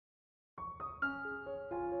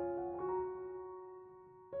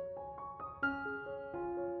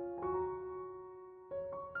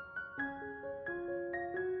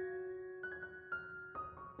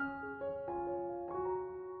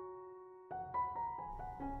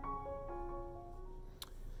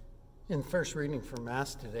In the first reading for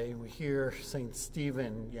Mass today, we hear St.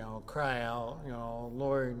 Stephen, cry out,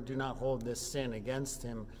 Lord, do not hold this sin against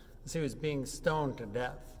him, as he was being stoned to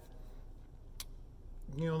death.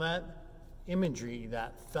 That imagery,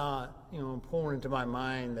 that thought, pulled into my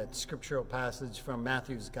mind that scriptural passage from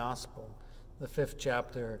Matthew's Gospel, the 5th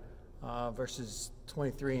chapter, verses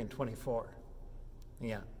 23 and 24.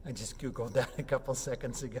 Yeah, I just Googled that a couple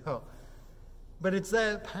seconds ago. But it's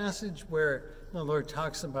that passage where the Lord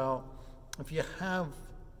talks about if you have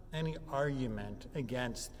any argument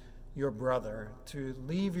against your brother, to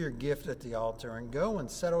leave your gift at the altar and go and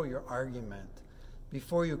settle your argument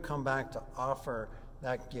before you come back to offer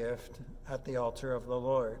that gift at the altar of the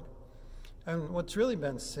Lord. And what's really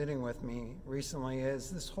been sitting with me recently is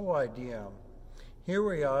this whole idea. Here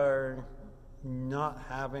we are not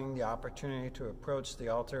having the opportunity to approach the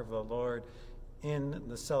altar of the Lord in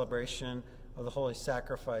the celebration of the holy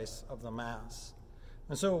sacrifice of the Mass.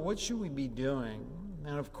 And so what should we be doing?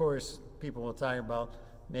 And of course, people will talk about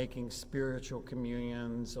making spiritual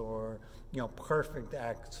communions or, perfect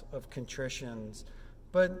acts of contritions.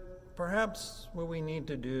 But perhaps what we need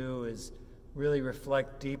to do is really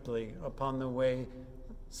reflect deeply upon the way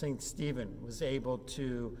St. Stephen was able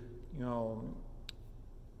to,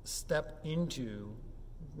 step into,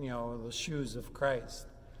 the shoes of Christ.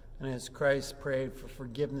 And as Christ prayed for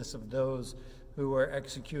forgiveness of those who were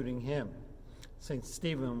executing him, St.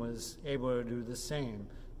 Stephen was able to do the same,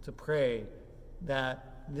 to pray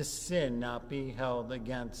that this sin not be held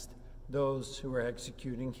against those who were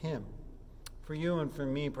executing him. For you and for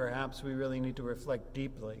me, perhaps we really need to reflect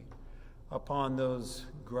deeply upon those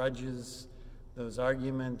grudges, those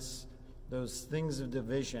arguments, those things of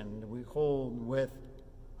division that we hold with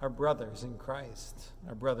our brothers in Christ,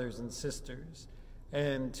 our brothers and sisters,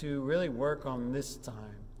 and to really work on this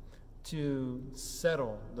time to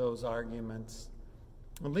settle those arguments,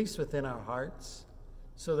 at least within our hearts,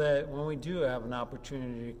 so that when we do have an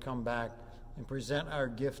opportunity to come back and present our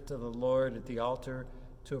gift to the Lord at the altar,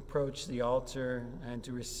 to approach the altar and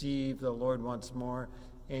to receive the Lord once more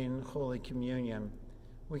in Holy Communion,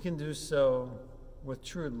 we can do so with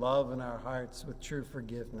true love in our hearts, with true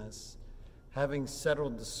forgiveness, having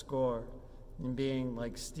settled the score and being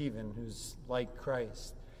like Stephen, who's like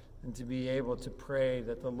Christ, and to be able to pray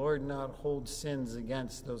that the Lord not hold sins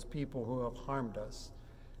against those people who have harmed us,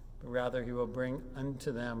 but rather he will bring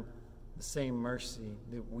unto them the same mercy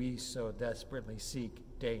that we so desperately seek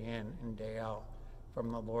day in and day out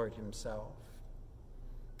from the Lord himself.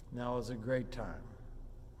 Now is a great time,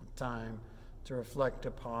 a time to reflect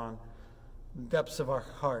upon the depths of our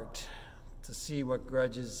heart, to see what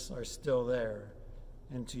grudges are still there,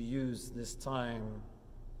 and to use this time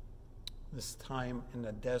in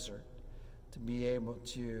the desert to be able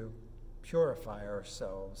to purify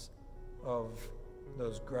ourselves of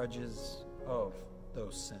those grudges, of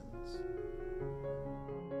those sins.